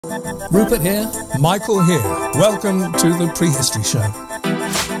Rupert here. Michael here. Welcome to the Prehistory Show.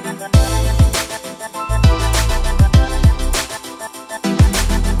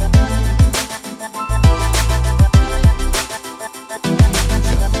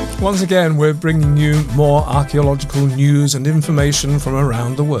 Once again, we're bringing you more archaeological news and information from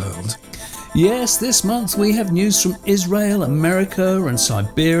around the world. Yes, this month we have news from Israel, America and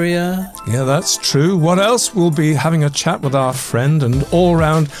Siberia. Yeah, that's true. What else? We'll be having a chat with our friend and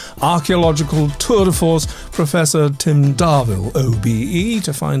all-round archaeological tour de force, Professor Tim Darvill O.B.E,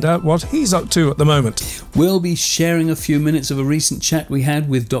 to find out what he's up to at the moment. We'll be sharing a few minutes of a recent chat we had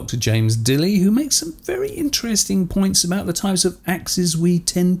with Dr. James Dilley, who makes some very interesting points about the types of axes we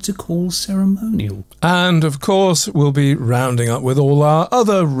tend to call ceremonial. And, of course, we'll be rounding up with all our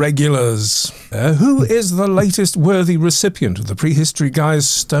other regulars. Who is the latest worthy recipient of the Prehistory Guy's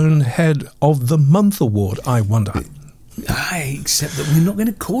Stonehead of the Month Award, I wonder? Except that we're not going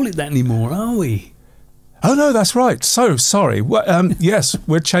to call it that anymore, are we? Oh, no, that's right. So, sorry. Yes,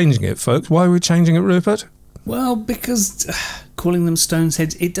 we're changing it, folks. Why are we changing it, Rupert? Well, because calling them stones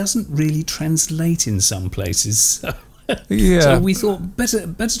heads, it doesn't really translate in some places. Yeah. So we thought better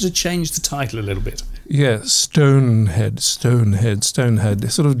to change the title a little bit. Yeah, Stonehead.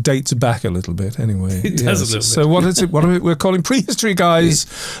 It sort of dates back a little bit, anyway. It does a little bit. So what is it? What are we're calling Prehistory Guy's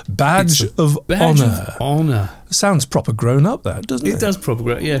Badge of Honour. Sounds proper grown up, that, doesn't it? It does proper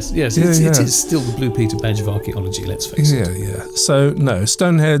grown. Yes. It is still the Blue Peter Badge of Archaeology. Let's face it. Yeah. So no,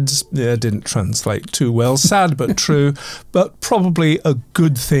 Stoneheads didn't translate too well. Sad but true, but probably a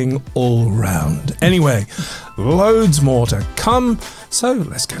good thing all round. Anyway, loads more to come. So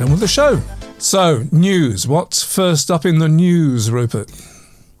let's get on with the show. So, news. What's first up in the news, Rupert?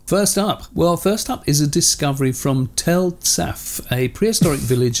 First up is a discovery from Tel Tsaf, a prehistoric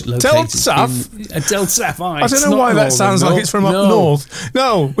village located Tel Tsaf? in... Tel Tsaf, I don't know why that sounds like it's from up north.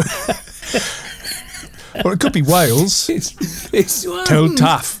 No. Or it could be Wales. It's Tel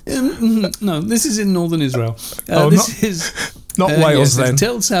Taf. No, this is in northern Israel. Not Wales, then.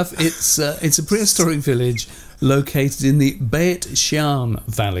 Tel Tsaf, it's a prehistoric village located in the Beit Shean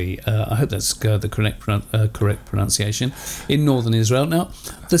Valley. I hope that's the correct pronunciation, in northern Israel. Now,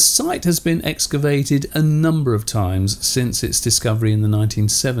 the site has been excavated a number of times since its discovery in the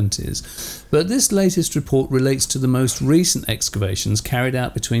 1970s, but this latest report relates to the most recent excavations carried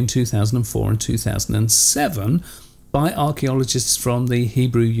out between 2004 and 2007 by archaeologists from the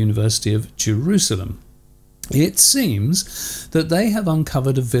Hebrew University of Jerusalem. It seems that they have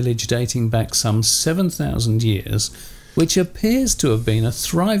uncovered a village dating back some 7,000 years, which appears to have been a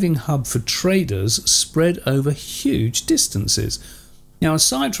thriving hub for traders spread over huge distances. Now,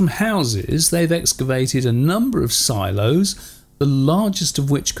 aside from houses, they've excavated a number of silos, the largest of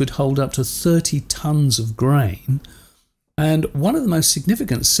which could hold up to 30 tons of grain. And one of the most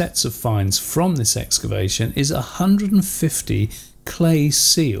significant sets of finds from this excavation is 150 clay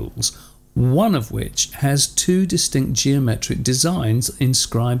seals, one of which has two distinct geometric designs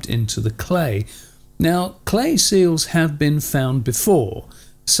inscribed into the clay. Now, clay seals have been found before,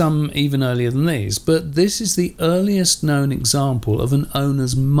 some even earlier than these, but this is the earliest known example of an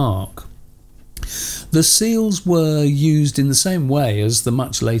owner's mark. The seals were used in the same way as the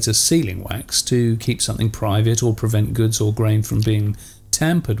much later sealing wax to keep something private or prevent goods or grain from being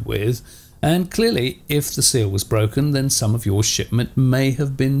tampered with, and clearly if the seal was broken, then some of your shipment may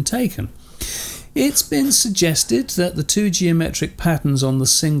have been taken. It's been suggested that the two geometric patterns on the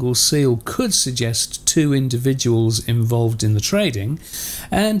single seal could suggest two individuals involved in the trading,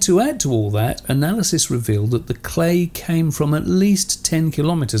 and to add to all that, analysis revealed that the clay came from at least 10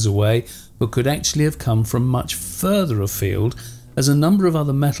 kilometres away, but could actually have come from much further afield, as a number of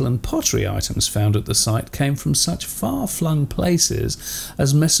other metal and pottery items found at the site came from such far-flung places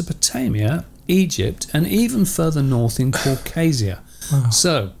as Mesopotamia, Egypt, and even further north in Caucasia. Wow.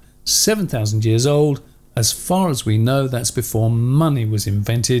 So, 7,000 years old, as far as we know, that's before money was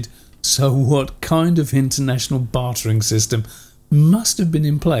invented. So what kind of international bartering system must have been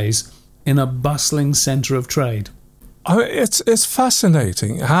in place in a bustling centre of trade? It's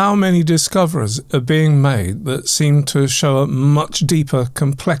fascinating how many discoveries are being made that seem to show a much deeper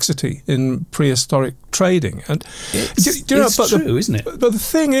complexity in prehistoric trading. And it's true, isn't it? But the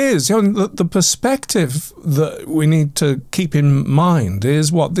thing is, the perspective that we need to keep in mind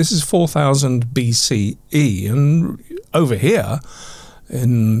is this is 4000 BCE, and over here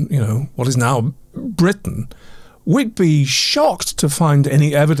in what is now Britain, we'd be shocked to find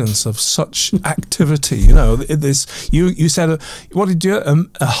any evidence of such activity. You said, what did you,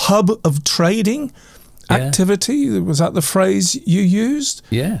 a hub of trading activity? Was that the phrase you used?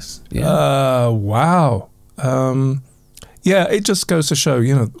 Yes. Yeah. Wow. Yeah, it just goes to show,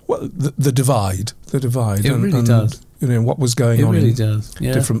 the divide. It really does. What was going on in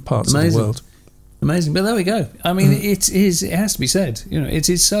different parts of the world. Amazing. But there we go. I mean, it has to be said, it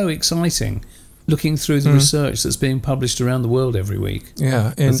is so exciting looking through the research that's being published around the world every week.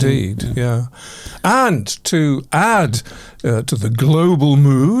 Yeah, indeed. Yeah. And to add to the global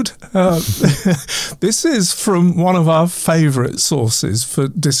mood, this is from one of our favourite sources for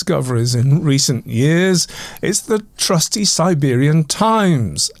discoveries in recent years. It's the trusty Siberian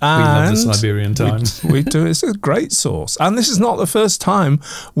Times. And we love the Siberian Times. We do. It's a great source. And this is not the first time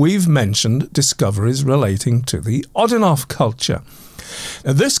we've mentioned discoveries relating to the Odinov culture.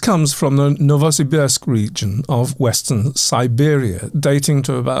 This comes from the Novosibirsk region of western Siberia, dating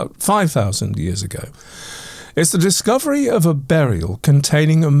to about 5,000 years ago. It's the discovery of a burial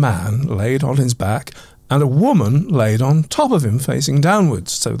containing a man laid on his back and a woman laid on top of him facing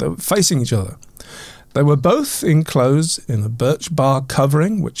downwards, so they were facing each other. They were both enclosed in a birch bark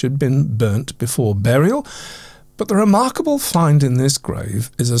covering which had been burnt before burial, but the remarkable find in this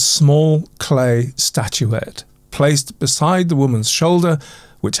grave is a small clay statuette placed beside the woman's shoulder,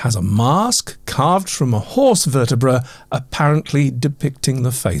 which has a mask carved from a horse vertebra, apparently depicting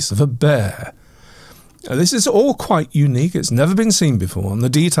the face of a bear. This is all quite unique. It's never been seen before, and the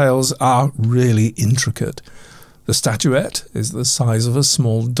details are really intricate. The statuette is the size of a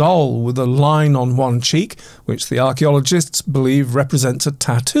small doll, with a line on one cheek, which the archaeologists believe represents a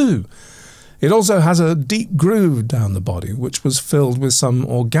tattoo. It also has a deep groove down the body, which was filled with some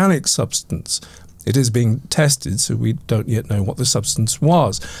organic substance. It is being tested, so we don't yet know what the substance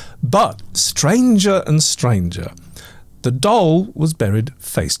was. But stranger and stranger, the doll was buried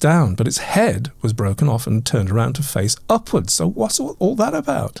face down, but its head was broken off and turned around to face upwards. So what's all that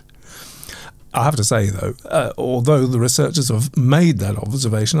about? I have to say, though, although the researchers have made that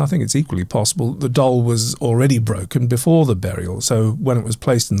observation, I think it's equally possible the doll was already broken before the burial. So when it was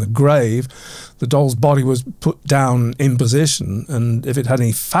placed in the grave, the doll's body was put down in position, and if it had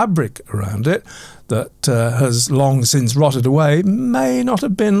any fabric around it that has long since rotted away, may not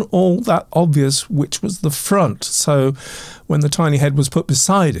have been all that obvious which was the front. So when the tiny head was put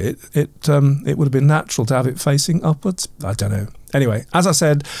beside it, it would have been natural to have it facing upwards. I don't know. Anyway, as I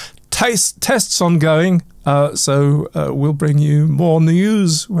said, tests ongoing, so we'll bring you more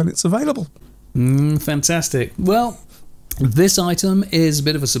news when it's available. Fantastic. Well, this item is a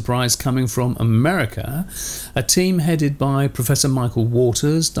bit of a surprise coming from America. A team headed by Professor Michael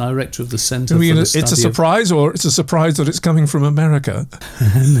Waters, director of the Centre for the Study It's a surprise, or it's a surprise that it's coming from America?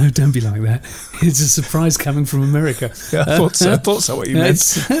 No, don't be like that. It's a surprise coming from America. Yeah, I thought so what you meant.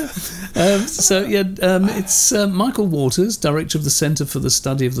 It's Michael Waters, director of the Centre for the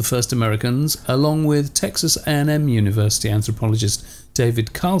Study of the First Americans, along with Texas A&M University anthropologist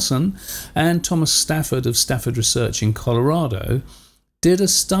David Carlson and Thomas Stafford of Stafford Research in Colorado, did a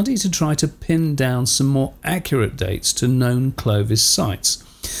study to try to pin down some more accurate dates to known Clovis sites.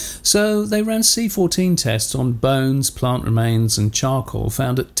 So they ran C14 tests on bones, plant remains and charcoal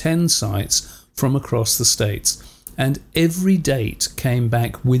found at 10 sites from across the states, and every date came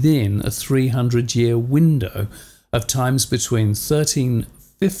back within a 300-year window of times between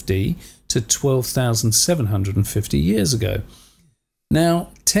 1350 to 12,750 years ago. Now,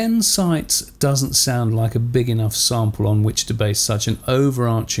 10 sites doesn't sound like a big enough sample on which to base such an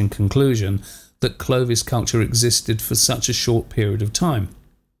overarching conclusion that Clovis culture existed for such a short period of time.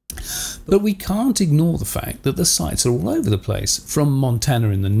 But we can't ignore the fact that the sites are all over the place, from Montana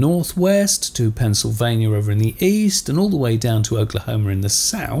in the northwest to Pennsylvania over in the east and all the way down to Oklahoma in the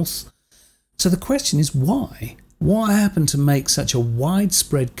south. So the question is why? What happened to make such a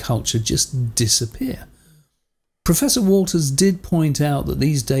widespread culture just disappear? Professor Waters did point out that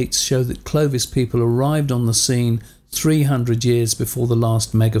these dates show that Clovis people arrived on the scene 300 years before the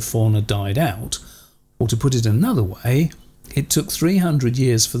last megafauna died out, or to put it another way, it took 300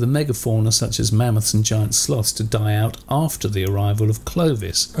 years for the megafauna such as mammoths and giant sloths to die out after the arrival of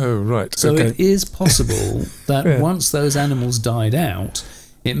Clovis. Oh, right. So it is possible that once those animals died out,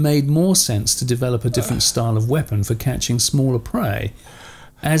 it made more sense to develop a different style of weapon for catching smaller prey.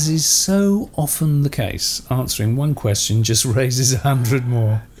 As is so often the case, answering one question just raises 100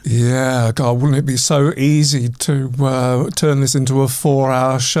 more. Yeah, God, wouldn't it be so easy to turn this into a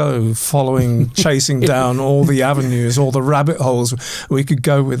 4-hour show chasing down all the avenues, all the rabbit holes. We could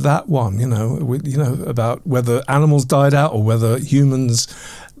go with that one, about whether animals died out or whether humans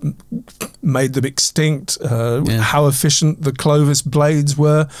made them extinct, how efficient the Clovis blades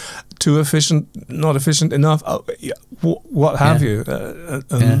were, too efficient, not efficient enough, what have you.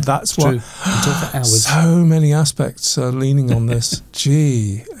 And that's what... True. For hours. So many aspects leaning on this.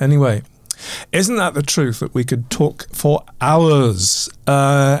 Gee. Anyway, Isn't that the truth that we could talk for hours?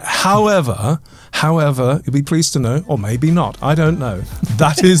 However, you'll be pleased to know, or maybe not, I don't know,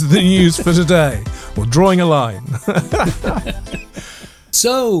 that is the news for today. We're drawing a line.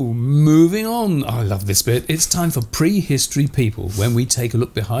 So, moving on. I love this bit. It's time for Prehistory People, when we take a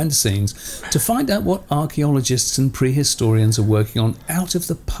look behind the scenes to find out what archaeologists and prehistorians are working on out of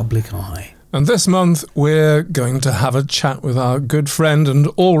the public eye. And this month, we're going to have a chat with our good friend and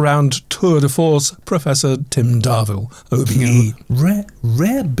all-round tour de force, Professor Tim Darvill O.B.E.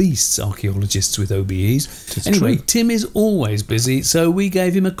 Rare beasts, archaeologists with OBEs. Anyway, true. Tim is always busy, so we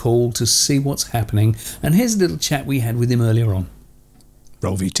gave him a call to see what's happening. And here's a little chat we had with him earlier on.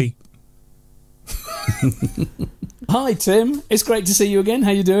 Roll VT. Hi, Tim. It's great to see you again.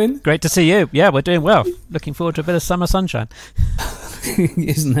 How you doing? Great to see you. Yeah, we're doing well. Looking forward to a bit of summer sunshine.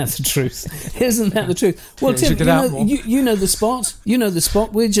 Isn't that the truth? Isn't that the truth? Well, Tim, you know the spot. You know the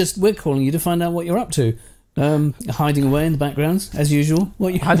spot. We're calling you to find out what you're up to. Hiding away in the background, as usual.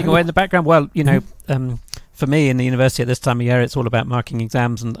 Hiding away in the background? Well, for me in the university at this time of year, it's all about marking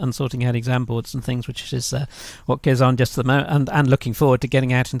exams and sorting out exam boards and things, which is what goes on just at the moment, and looking forward to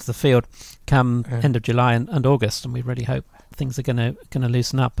getting out into the field come end of July and August, and we really hope things are going to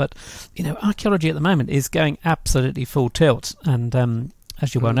loosen up. But archaeology at the moment is going absolutely full tilt, and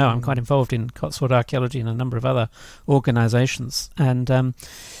as you well know, I'm quite involved in Cotswold Archaeology and a number of other organisations, and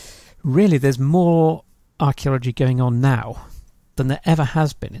really there's more archaeology going on now than there ever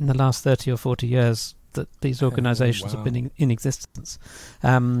has been in the last 30 or 40 years that these organisations have been in existence.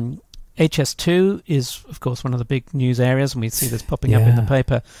 HS2 is, of course, one of the big news areas, and we see this popping up in the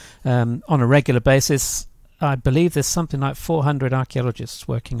paper on a regular basis. I believe there's something like 400 archaeologists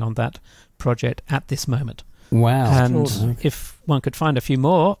working on that project at this moment. Wow. And if one could find a few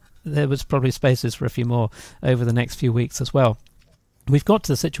more, there was probably spaces for a few more over the next few weeks as well. We've got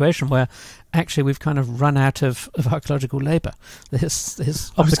to the situation where actually we've kind of run out of archaeological labour.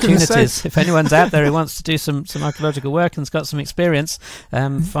 There's opportunities. If anyone's out there who wants to do some archaeological work and's got some experience,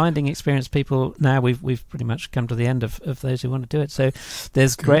 finding experienced people now, we've pretty much come to the end of those who want to do it. So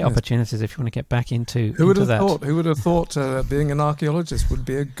there's great opportunities if you want to get back into Who would have that. thought? Who would have thought being an archaeologist would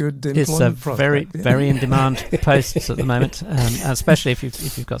be a good employment It's a prospect? very in demand posts at the moment, especially if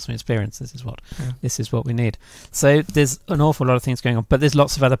you've got some experience. This is what we need. So there's an awful lot of things going on, but there's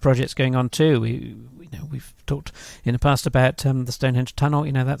lots of other projects going on too. We've talked in the past about the Stonehenge Tunnel.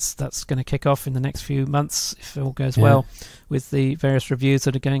 That's going to kick off in the next few months if all goes well with the various reviews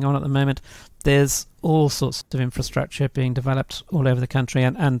that are going on at the moment. There's all sorts of infrastructure being developed all over the country,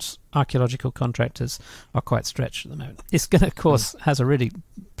 and archaeological contractors are quite stretched at the moment. It's going to, of course, has a really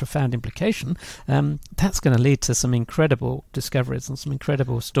profound implication. That's going to lead to some incredible discoveries and some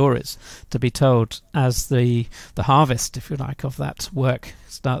incredible stories to be told as the harvest, if you like, of that work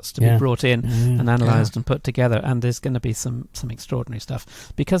starts to be brought in and analysed and put together. And there's going to be some extraordinary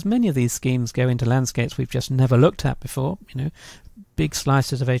stuff, because many of these schemes go into landscapes we've just never looked at before. Big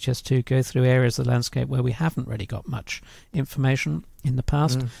slices of HS2 go through areas of the landscape where we haven't really got much information in the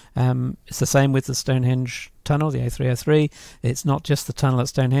past. It's the same with the Stonehenge tunnel, the A303. It's not just the tunnel at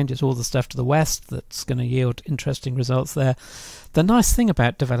Stonehenge, it's all the stuff to the west that's going to yield interesting results there. The nice thing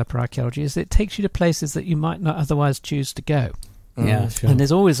about developer archaeology is it takes you to places that you might not otherwise choose to go. Yeah, sure. And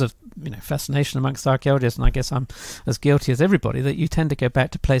there's always a fascination amongst archaeologists, and I guess I'm as guilty as everybody, that you tend to go back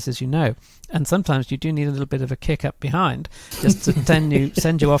to places and sometimes you do need a little bit of a kick up behind just to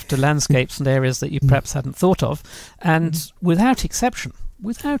send you off to landscapes and areas that you perhaps hadn't thought of. And without exception,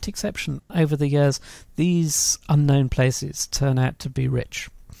 over the years, these unknown places turn out to be rich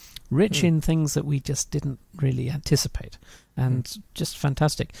in things that we just didn't really anticipate, and just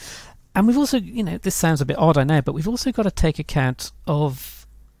fantastic. And we've also, this sounds a bit odd, I know, but we've also got to take account of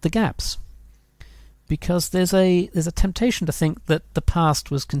the gaps, because there's a temptation to think that the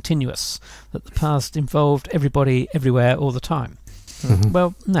past was continuous, that the past involved everybody, everywhere, all the time.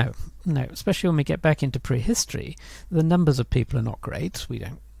 Well, no, especially when we get back into prehistory, the numbers of people are not great. We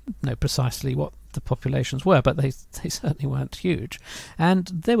don't know precisely what the populations were, but they certainly weren't huge. And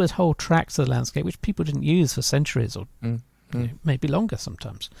there was whole tracts of the landscape which people didn't use for centuries or maybe longer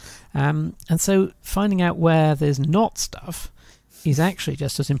sometimes. And so finding out where there's not stuff is actually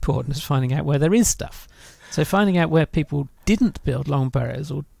just as important as finding out where there is stuff. So finding out where people didn't build long barrows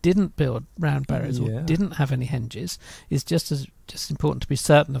or didn't build round barrows or didn't have any henges is just important to be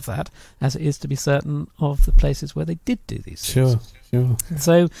certain of that as it is to be certain of the places where they did do these things. Sure.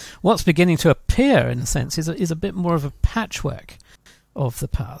 So what's beginning to appear, in a sense, is a bit more of a patchwork of the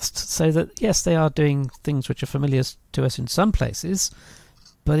past, so that yes, they are doing things which are familiar to us in some places,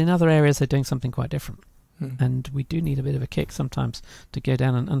 but in other areas they're doing something quite different. And we do need a bit of a kick sometimes to go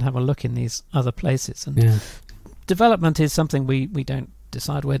down and have a look in these other places. And development is something we don't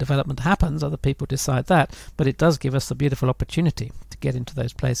decide where development happens. Other people decide that. But it does give us the beautiful opportunity to get into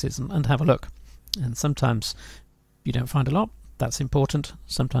those places and have a look. And sometimes you don't find a lot. That's important.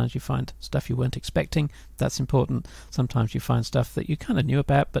 Sometimes you find stuff you weren't expecting. That's important. Sometimes you find stuff that you kind of knew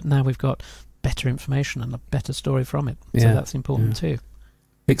about, but now we've got better information and a better story from it. So that's important too.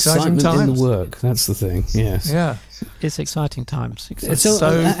 Excitement in the work, that's the thing. Yes. Yeah. It's exciting times.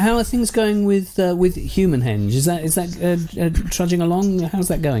 So how are things going with Humanhenge? Is that trudging along? How's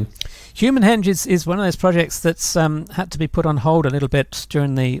that going? Humanhenge is one of those projects that's had to be put on hold a little bit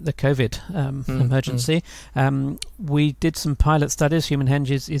during the COVID emergency. We did some pilot studies.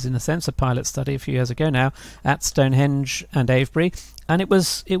 Humanhenge is in a sense a pilot study a few years ago now at Stonehenge and Avebury, and it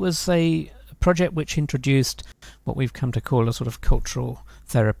was a project which introduced what we've come to call a sort of cultural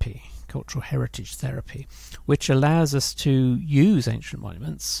heritage therapy, which allows us to use ancient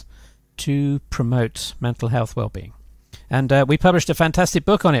monuments to promote mental health well-being. And we published a fantastic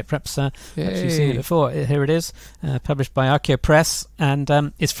book on it. Perhaps you've seen it before. Here it is, published by Archaeopress,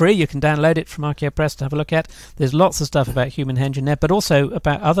 and it's free. You can download it from Archaeopress to have a look at. There's lots of stuff about Humanhenge in there, but also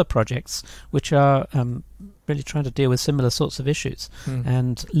about other projects which are really trying to deal with similar sorts of issues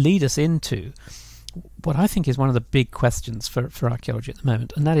and lead us into what I think is one of the big questions for archaeology at the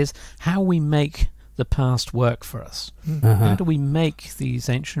moment, and that is how we make the past work for us. How do we make these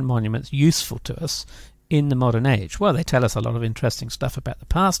ancient monuments useful to us in the modern age? Well, they tell us a lot of interesting stuff about the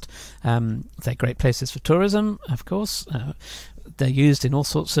past. They're great places for tourism, of course. They're used in all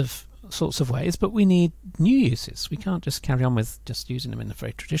sorts of ways, but we need new uses. We can't just carry on with just using them in a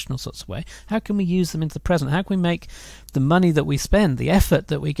very traditional sorts of way. How can we use them into the present? How can we make the money that we spend, the effort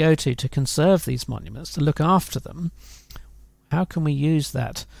that we go to conserve these monuments, to look after them, how can we use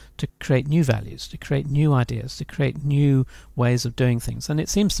that to create new values, to create new ideas, to create new ways of doing things? And it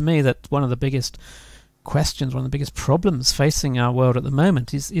seems to me that one of the biggest questions, one of the biggest problems facing our world at the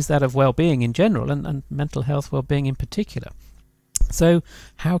moment is that of well-being in general and mental health well-being in particular. So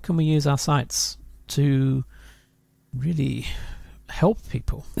how can we use our sites to really help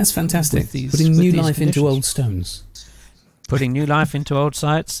people? That's fantastic. Putting new life into old stones. Putting new life into old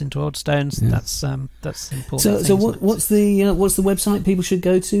sites, into old stones. That's important. So what's the website people should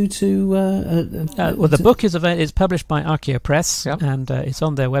go to? Well, the book is published by Archaeopress, and it's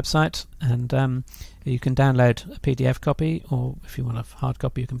on their website, and you can download a PDF copy, or if you want a hard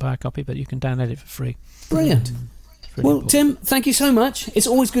copy, you can buy a copy, but you can download it for free. Brilliant. Well, important. Tim, thank you so much. It's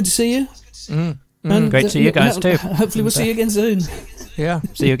always good to see you. And great to see you guys too. Hopefully we'll see you again soon. Yeah.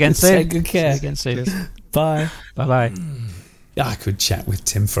 See you again soon. Take good care. See you again soon. Bye. Bye-bye. I could chat with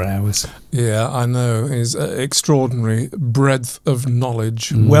Tim for hours. Yeah, I know. His extraordinary breadth of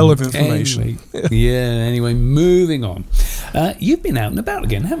knowledge, well of information. Anyway, moving on. You've been out and about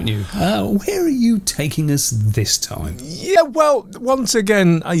again, haven't you? Where are you taking us this time? Yeah, well, once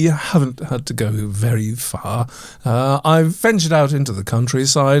again, you haven't had to go very far. I've ventured out into the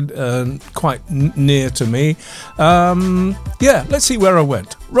countryside, quite near to me. Let's see where I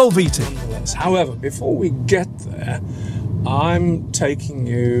went. Roll VT. However, before we get there, I'm taking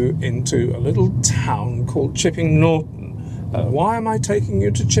you into a little town called Chipping Norton. Why am I taking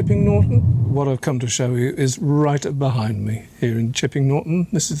you to Chipping Norton? What I've come to show you is right behind me here in Chipping Norton.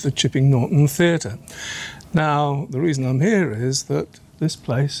 This is the Chipping Norton Theatre. Now, the reason I'm here is that this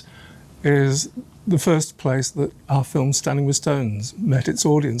place is the first place that our film Standing with Stones met its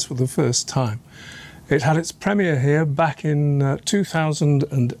audience for the first time. It had its premiere here back in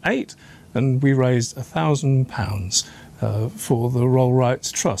 2008, and we raised £1,000 for the Roll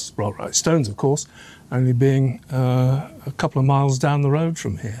Rights Trust. Roll Rights Stones, of course, only being a couple of miles down the road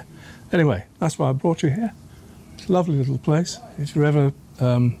from here. Anyway, that's why I brought you here. It's a lovely little place. If you're ever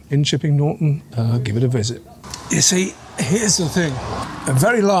in Chipping Norton, give it a visit. You see, here's the thing. A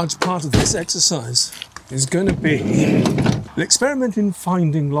very large part of this exercise is going to be an experiment in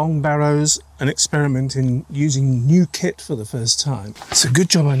finding long barrows, an experiment in using new kit for the first time. It's a good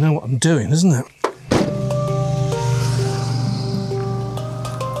job I know what I'm doing, isn't it?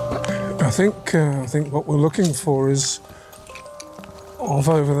 I think what we're looking for is off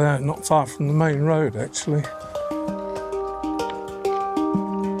over there, not far from the main road, actually.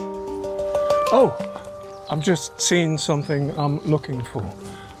 Oh, I've just seen something I'm looking for.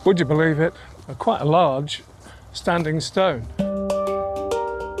 Would you believe it? Quite a large standing stone.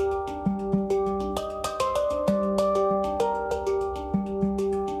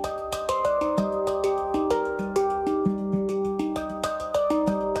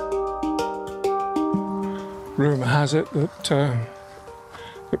 Rumour has it that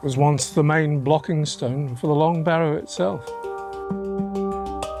It was once the main blocking stone for the Long Barrow itself.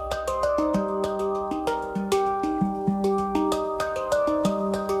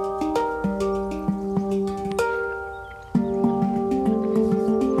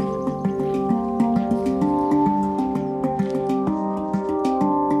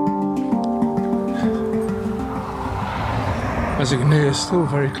 As you can hear, it's still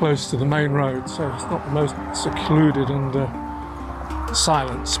very close to the main road, so it's not the most secluded and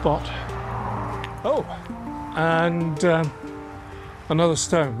silent spot. Oh, and another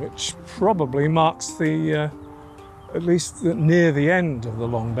stone, which probably marks the, at least near the end of the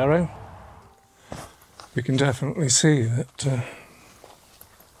Long Barrow. We can definitely see that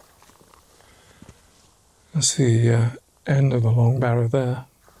that's the end of the Long Barrow there.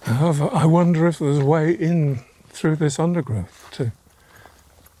 However, I wonder if there's a way in through this undergrowth to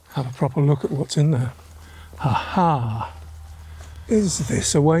have a proper look at what's in there. Aha! Is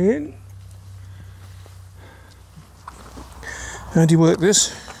this a way in? How do you work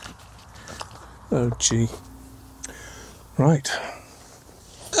this? Oh, gee. Right.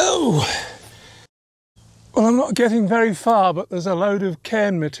 Oh! Well, I'm not getting very far, but there's a load of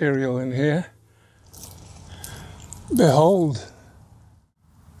cairn material in here. Behold,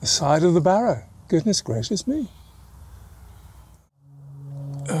 the side of the barrow. Goodness gracious me.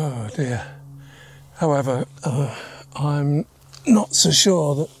 Oh dear. However, I'm not so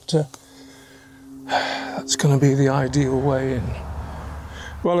sure that that's going to be the ideal way in.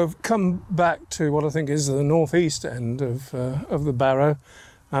 Well, I've come back to what I think is the northeast end of the barrow.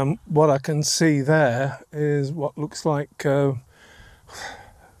 What I can see there is what looks like, well,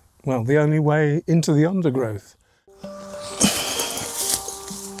 the only way into the undergrowth.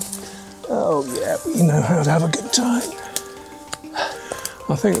 Oh yeah, we know how to have a good time.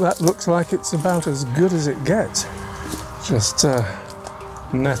 I think that looks like it's about as good as it gets. Just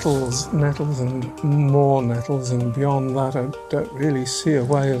nettles and more nettles, and beyond that I don't really see a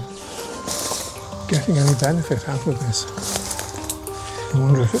way of getting any benefit out of this. I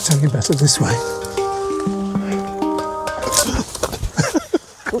wonder if it's any better this way.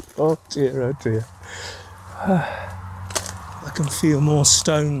 Oh dear, oh dear. I can feel more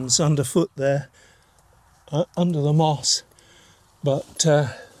stones underfoot there, under the moss, but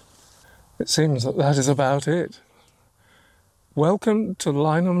it seems that that is about it. Welcome to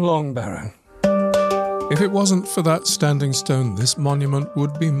Lynham Long Barrow. If it wasn't for that standing stone, this monument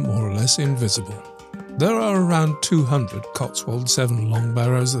would be more or less invisible. There are around 200 Cotswold 7 long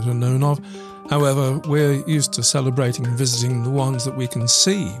barrows that are known of. However, we're used to celebrating and visiting the ones that we can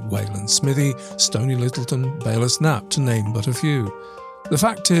see: Wayland Smithy, Stony Littleton, Bayless Knapp, to name but a few. The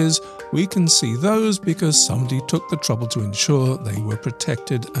fact is, we can see those because somebody took the trouble to ensure they were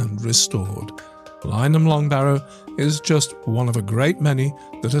protected and restored. Lynham Long Barrow is just one of a great many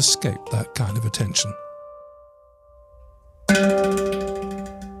that escaped that kind of attention.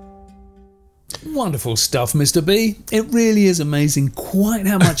 Wonderful stuff, Mr. B. It really is amazing quite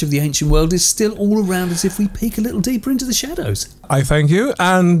how much of the ancient world is still all around us if we peek a little deeper into the shadows. I thank you,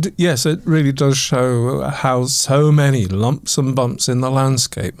 and yes, it really does show how so many lumps and bumps in the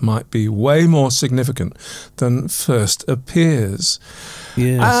landscape might be way more significant than first appears.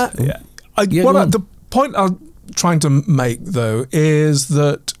 Yes. The point I'm trying to make, though, is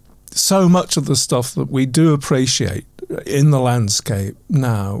that so much of the stuff that we do appreciate in the landscape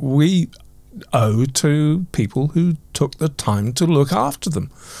now, we owe to people who took the time to look after them.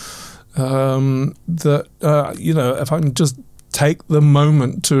 If I can just take the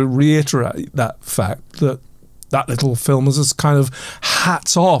moment to reiterate that fact, that little film is just kind of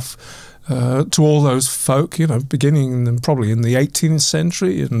hats off to all those folk, beginning probably in the 18th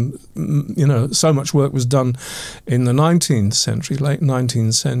century, and so much work was done in the 19th century, late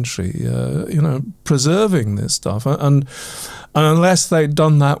 19th century, preserving this stuff. And unless they'd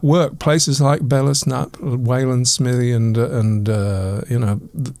done that work, places like Bayless Knapp, Wayland Smithy, and the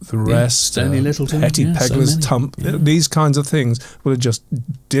rest, Stony Littleton, Petty Pegler's Tump, these kinds of things would have just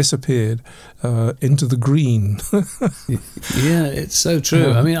disappeared into the green. Yeah, it's so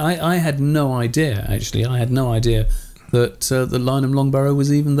true. I mean, I had no idea, actually. I had no idea that the Lynham Long Barrow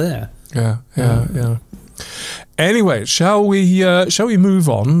was even there. Yeah. Anyway, shall we move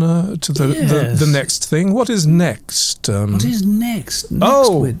on to the next thing? What is next? What is next?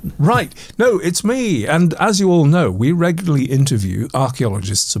 Right. No, it's me. And as you all know, we regularly interview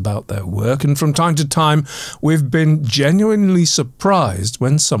archaeologists about their work, and from time to time, we've been genuinely surprised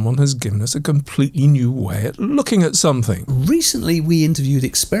when someone has given us a completely new way at looking at something. Recently, we interviewed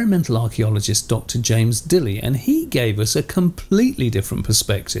experimental archaeologist Dr. James Dilley, and he gave us a completely different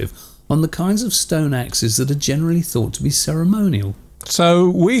perspective on the kinds of stone axes that are generally thought to be ceremonial. So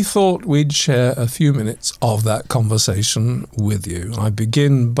we thought we'd share a few minutes of that conversation with you. I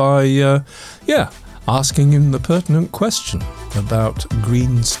begin by, asking him the pertinent question about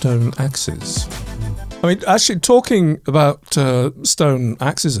greenstone axes. I mean, actually, talking about stone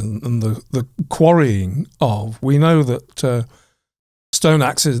axes and the quarrying of, we know that stone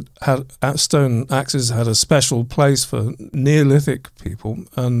axes had a special place for Neolithic people,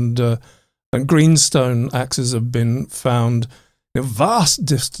 and greenstone axes have been found vast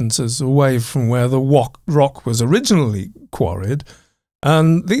distances away from where the rock was originally quarried,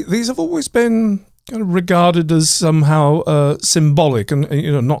 and these have always been kind of regarded as somehow symbolic, and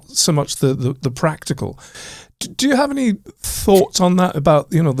not so much the practical. Do you have any thoughts on that,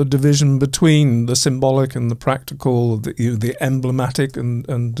 about the division between the symbolic and the practical, the emblematic,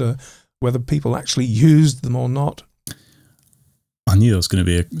 and whether people actually used them or not? I knew it was going to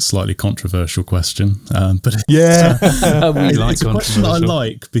be a slightly controversial question, but yeah, it's a question that I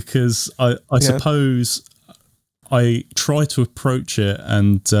like, because I suppose I try to approach it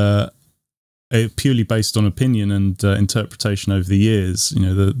and purely based on opinion and interpretation over the years.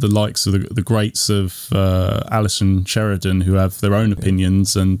 The likes of the greats of Alison Sheridan, who have their own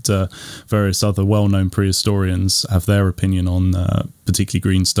opinions, and various other well-known prehistorians have their opinion on particularly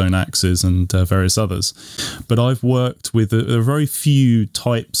greenstone axes and various others. But I've worked with a very few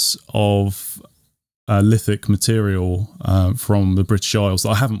types of lithic material from the British Isles that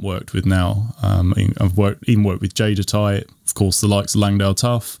I haven't worked with now. I've even worked with jadeite, of course, the likes of Langdale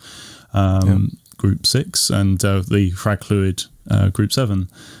Tuff, Group 6, and the frag fluid Group 7,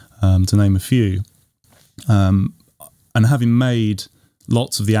 to name a few. And having made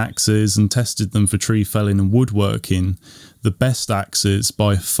lots of the axes and tested them for tree felling and woodworking, the best axes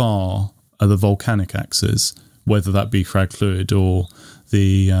by far are the volcanic axes, whether that be frag fluid or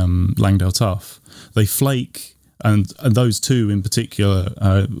the Langdale Tuff. They flake, and those two in particular,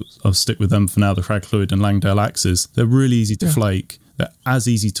 I'll stick with them for now, the frag fluid and Langdale axes. They're really easy to flake. They're as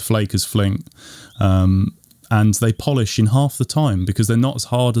easy to flake as flint, and they polish in half the time because they're not as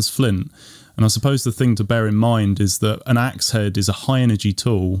hard as flint. And I suppose the thing to bear in mind is that an axe head is a high energy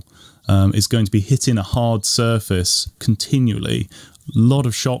tool. It's going to be hitting a hard surface continually. A lot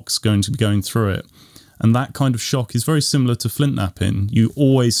of shock's going to be going through it. And that kind of shock is very similar to flint knapping. You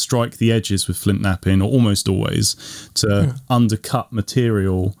always strike the edges with flint knapping, or almost always, to undercut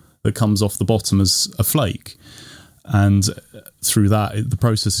material that comes off the bottom as a flake. And through that, the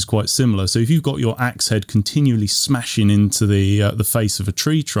process is quite similar. So if you've got your axe head continually smashing into the face of a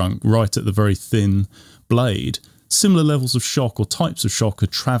tree trunk right at the very thin blade, similar levels of shock or types of shock are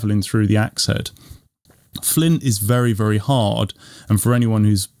travelling through the axe head. Flint is very, very hard, and for anyone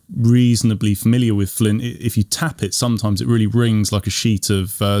who's reasonably familiar with flint, if you tap it, sometimes it really rings like a sheet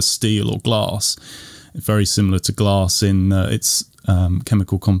of steel or glass. Very similar to glass in its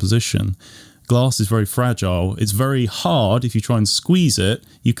chemical composition. Glass is very fragile. It's very hard. If you try and squeeze it,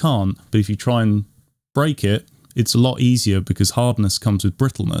 you can't. But if you try and break it, it's a lot easier because hardness comes with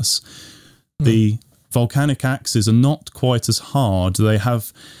brittleness. The volcanic axes are not quite as hard. They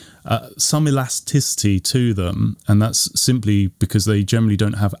have some elasticity to them, and that's simply because they generally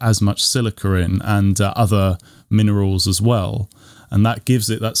don't have as much silica in, and other minerals as well. And that gives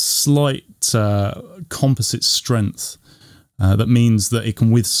it that slight composite strength. That means that it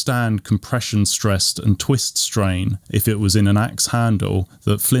can withstand compression stress and twist strain if it was in an axe handle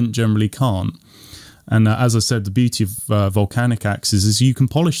that flint generally can't. And as I said, the beauty of volcanic axes is you can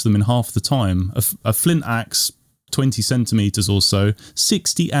polish them in half the time. A flint axe, 20 centimetres or so,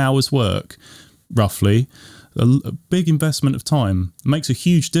 60 hours work, roughly. A big investment of time. It makes a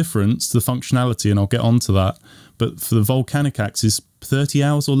huge difference to the functionality, and I'll get onto that. But for the volcanic axes, 30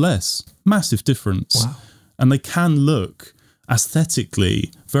 hours or less. Massive difference. Wow. And they can look aesthetically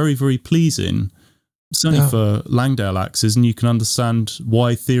very, very pleasing, certainly for Langdale axes, and you can understand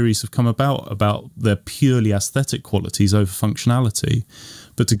why theories have come about their purely aesthetic qualities over functionality.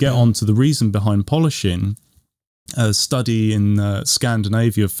 But to get on to the reason behind polishing, a study in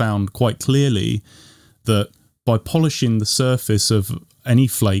Scandinavia found quite clearly that by polishing the surface of any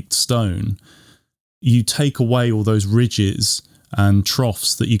flaked stone, you take away all those ridges and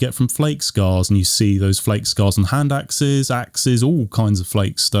troughs that you get from flake scars, and you see those flake scars on hand axes, all kinds of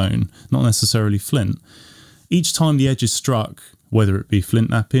flake stone, not necessarily flint. Each time the edge is struck, whether it be flint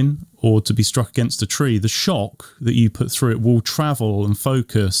knapping or to be struck against a tree, the shock that you put through it will travel and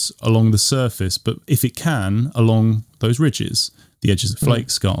focus along the surface, but if it can, along those ridges, the edges of flake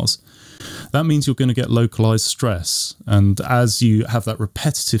scars. That means you're going to get localized stress, and as you have that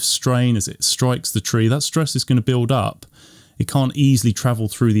repetitive strain as it strikes the tree, that stress is going to build up. It can't easily travel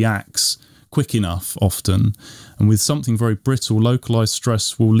through the axe quick enough often. And with something very brittle, localized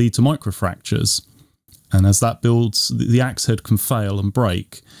stress will lead to microfractures. And as that builds, the axe head can fail and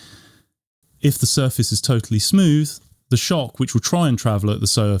break. If the surface is totally smooth, the shock, which will try and travel at the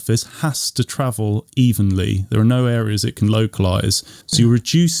surface, has to travel evenly. There are no areas it can localize. So you're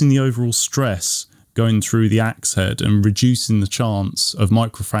reducing the overall stress going through the axe head and reducing the chance of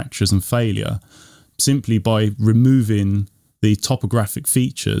microfractures and failure simply by removing the topographic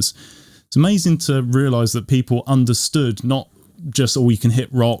features. It's amazing to realise that people understood not just, oh, you can hit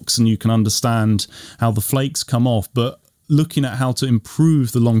rocks and you can understand how the flakes come off, but looking at how to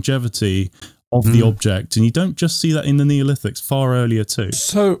improve the longevity of the object. And you don't just see that in the Neolithics, far earlier too.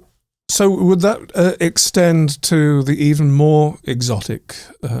 So would that extend to the even more exotic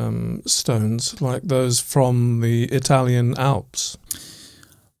stones, like those from the Italian Alps?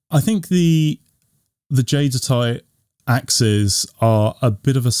 I think the jadeite axes are a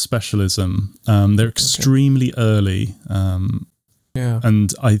bit of a specialism. They're extremely early.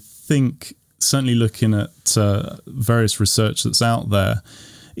 And I think, certainly looking at various research that's out there,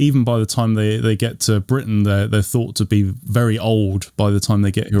 even by the time they get to Britain, they're thought to be very old by the time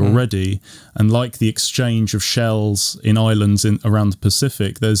they get here already. And like the exchange of shells in islands around the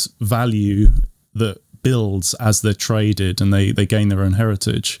Pacific, there's value that builds as they're traded and they gain their own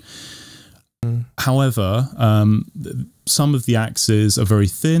heritage. However, some of the axes are very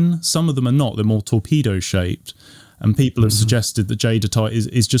thin, some of them are not. They're more torpedo-shaped. And people have suggested that jadeite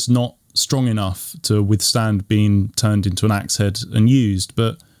is just not strong enough to withstand being turned into an axe head and used.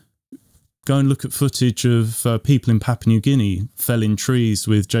 But go and look at footage of people in Papua New Guinea felling trees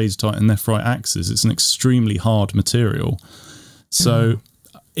with jadeite and nephrite axes. It's an extremely hard material. So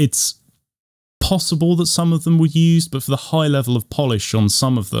it's possible that some of them were used, but for the high level of polish on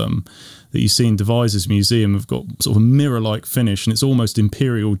some of them that you see in Devizes Museum have got sort of a mirror-like finish, and it's almost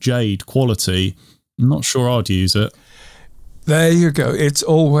imperial jade quality. I'm not sure I'd use it. There you go. It's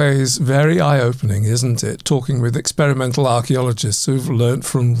always very eye-opening, isn't it? Talking with experimental archaeologists who've learnt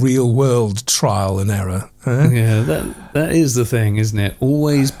from real-world trial and error. Yeah, that is the thing, isn't it?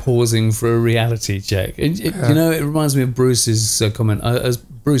 Always pausing for a reality check. You know, it reminds me of Bruce's comment. As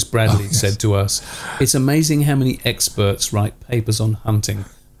Bruce Bradley said to us, it's amazing how many experts write papers on hunting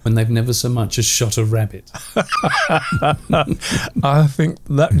when they've never so much as shot a rabbit. I think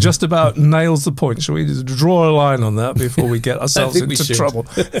that just about nails the point. Shall we just draw a line on that before we get ourselves into trouble?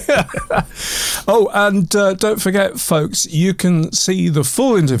 Oh, and don't forget, folks, you can see the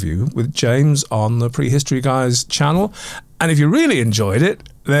full interview with James on the Prehistory Guys channel. And if you really enjoyed it,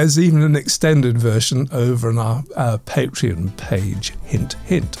 there's even an extended version over on our Patreon page. Hint,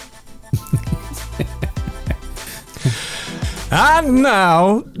 hint. And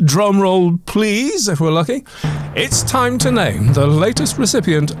now, drum roll please, if we're lucky, it's time to name the latest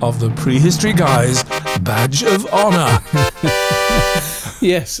recipient of the Prehistory Guys Badge of Honour.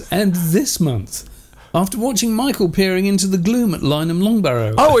 Yes, and this month, after watching Michael peering into the gloom at Lynham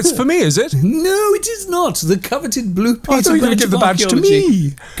Longbarrow. Oh, it's for me, is it? No, it is not. The coveted Blue Peter I thought you were going to give the badge to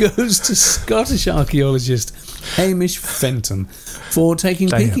me. Goes to Scottish archaeologist Hamish Fenton for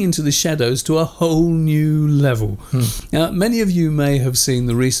peeking into the shadows to a whole new level. Now, many of you may have seen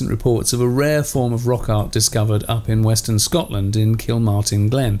the recent reports of a rare form of rock art discovered up in western Scotland in Kilmartin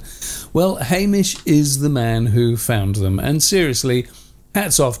Glen. Well, Hamish is the man who found them, and seriously,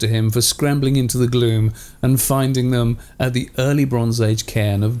 hats off to him for scrambling into the gloom and finding them at the early Bronze Age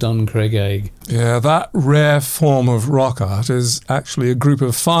cairn of Duncraig. Yeah, that rare form of rock art is actually a group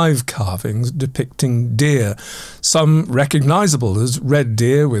of 5 carvings depicting deer. Some recognisable as red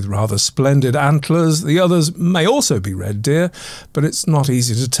deer with rather splendid antlers. The others may also be red deer, but it's not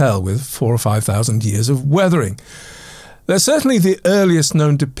easy to tell with 4,000 or 5,000 years of weathering. They're certainly the earliest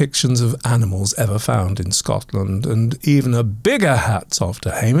known depictions of animals ever found in Scotland, and even a bigger hats off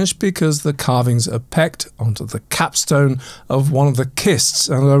to Hamish because the carvings are pecked onto the capstone of one of the kists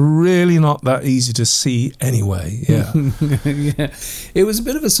and are really not that easy to see anyway. Yeah. Yeah. It was a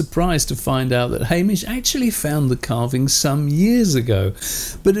bit of a surprise to find out that Hamish actually found the carvings some years ago,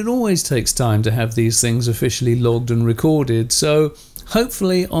 but it always takes time to have these things officially logged and recorded, so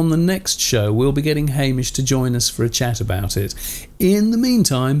hopefully on the next show we'll be getting Hamish to join us for a chat about it. In the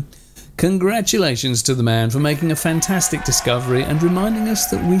meantime, congratulations to the man for making a fantastic discovery and reminding us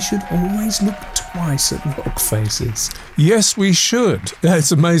that we should always look twice at rock faces. Yes, we should.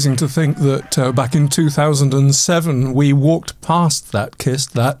 It's amazing to think that back in 2007 we walked past that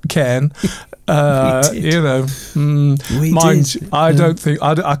cairn. You know,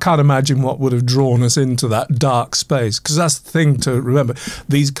 I can't imagine what would have drawn us into that dark space, because that's the thing to remember.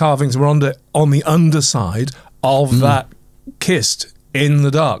 These carvings were on the underside of that kist in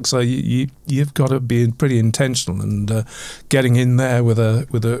the dark. So you've got to be pretty intentional and getting in there with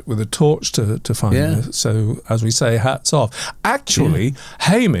a torch to find it. So as we say, hats off. Actually,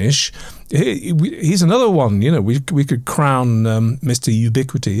 Hamish, he's another one. You know, we could crown Mr.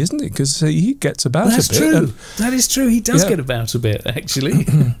 Ubiquity, isn't it? Because he gets about a bit. That's true. That is true. He does get about a bit, actually.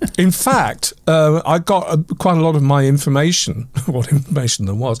 In fact, I got quite a lot of my information, what information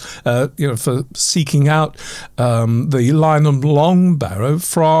there was, for seeking out the Lynham Long Barrow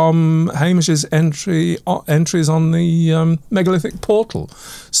from Hamish's entries on the megalithic portal.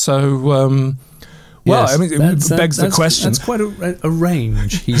 So. Well, yes, I mean, it begs the question. That's quite a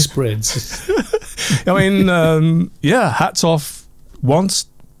range he spreads. I mean, hats off once,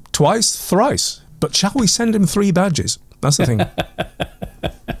 twice, thrice. But shall we send him 3 badges? That's the thing.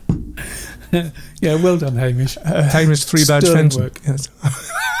 Yeah, well done, Hamish. Hamish 3-badge fencing. Work. Yes.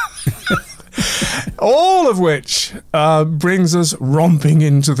 All of which brings us romping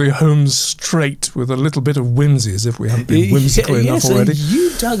into the home straight with a little bit of whimsy, as if we haven't been whimsical enough already.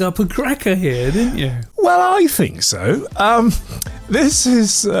 You dug up a cracker here, didn't you? Well, I think so. This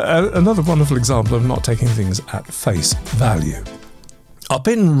is another wonderful example of not taking things at face value. Up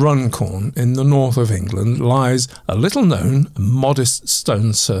in Runcorn, in the north of England, lies a little-known, modest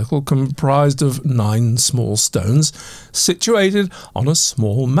stone circle comprised of 9 small stones, situated on a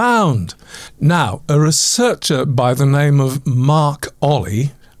small mound. Now, a researcher by the name of Mark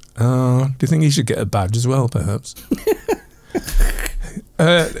Ollie, do you think he should get a badge as well, perhaps?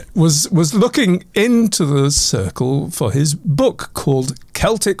 Was looking into the circle for his book called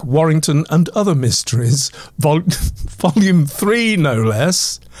Celtic Warrington and Other Mysteries, Volume 3, no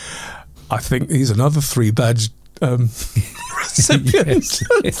less. I think he's another 3-badge recipient.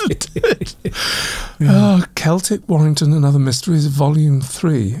 Celtic Warrington and Other Mysteries, Volume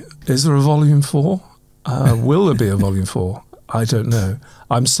 3. Is there a Volume 4? Will there be a Volume 4? I don't know.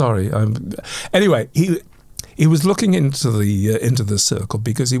 I'm sorry. Anyway, he was looking into the circle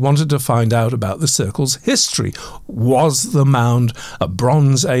because he wanted to find out about the circle's history. Was the mound a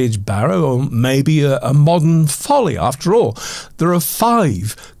Bronze Age barrow or maybe a modern folly? After all, there are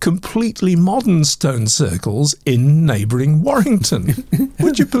 5 completely modern stone circles in neighbouring Warrington.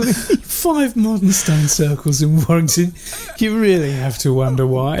 Would you believe? 5 modern stone circles in Warrington. You really have to wonder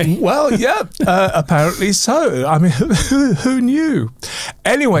why. Well, yeah, apparently so. I mean, who knew?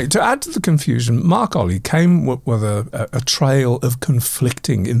 Anyway, to add to the confusion, Mark Ollie came with a trail of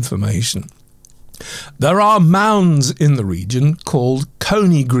conflicting information. There are mounds in the region called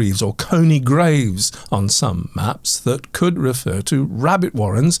coney greaves or coney graves on some maps that could refer to rabbit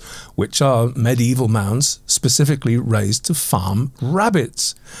warrens, which are medieval mounds specifically raised to farm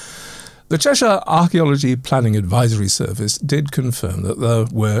rabbits. The Cheshire Archaeology Planning Advisory Service did confirm that there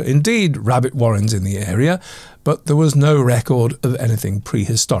were indeed rabbit warrens in the area, but there was no record of anything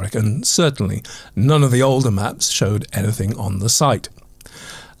prehistoric, and certainly none of the older maps showed anything on the site.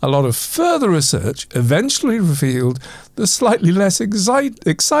 A lot of further research eventually revealed the slightly less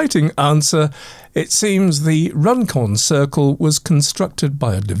exciting answer. It seems the Runcorn Circle was constructed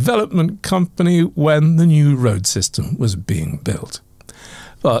by a development company when the new road system was being built.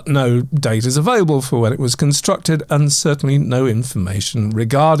 But no date is available for when it was constructed, and certainly no information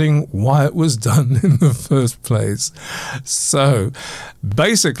regarding why it was done in the first place. So,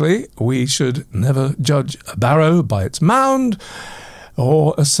 basically, we should never judge a barrow by its mound,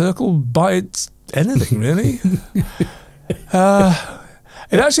 or a circle by its anything, really.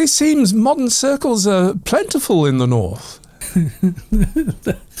 It actually seems modern circles are plentiful in the north.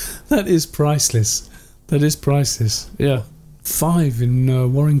 That is priceless. That is priceless, yeah. 5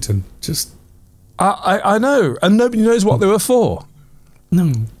 in Warrington. Just I know, and nobody knows what they were for.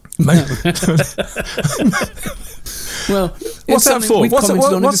 No. Well, what's that for? We've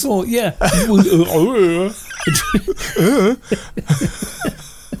commented on it before. Yeah.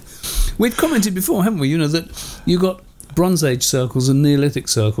 We've commented before, haven't we? You know that you got Bronze Age circles and Neolithic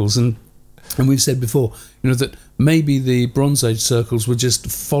circles, and we've said before, you know, that maybe the Bronze Age circles were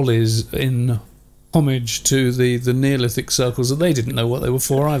just follies in homage to the Neolithic circles, that they didn't know what they were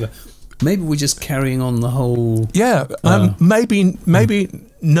for either. Maybe we're just carrying on the whole... Yeah, maybe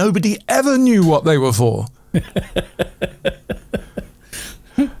nobody ever knew what they were for.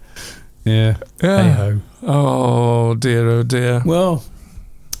 Yeah. Hey-ho. Oh, dear, oh, dear. Well,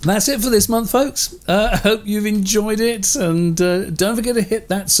 that's it for this month, folks. I hope you've enjoyed it, and don't forget to hit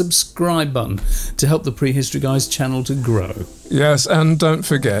that subscribe button to help the Prehistory Guys channel to grow. Yes, and don't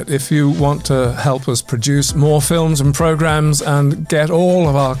forget, if you want to help us produce more films and programs and get all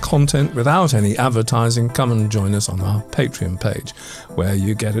of our content without any advertising, come and join us on our Patreon page, where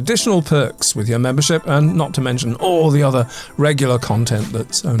you get additional perks with your membership, and not to mention all the other regular content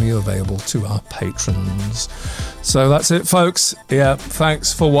that's only available to our patrons. So that's it, folks. Yeah,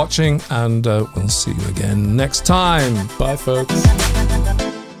 thanks for watching, and we'll see you again next time. Bye, folks.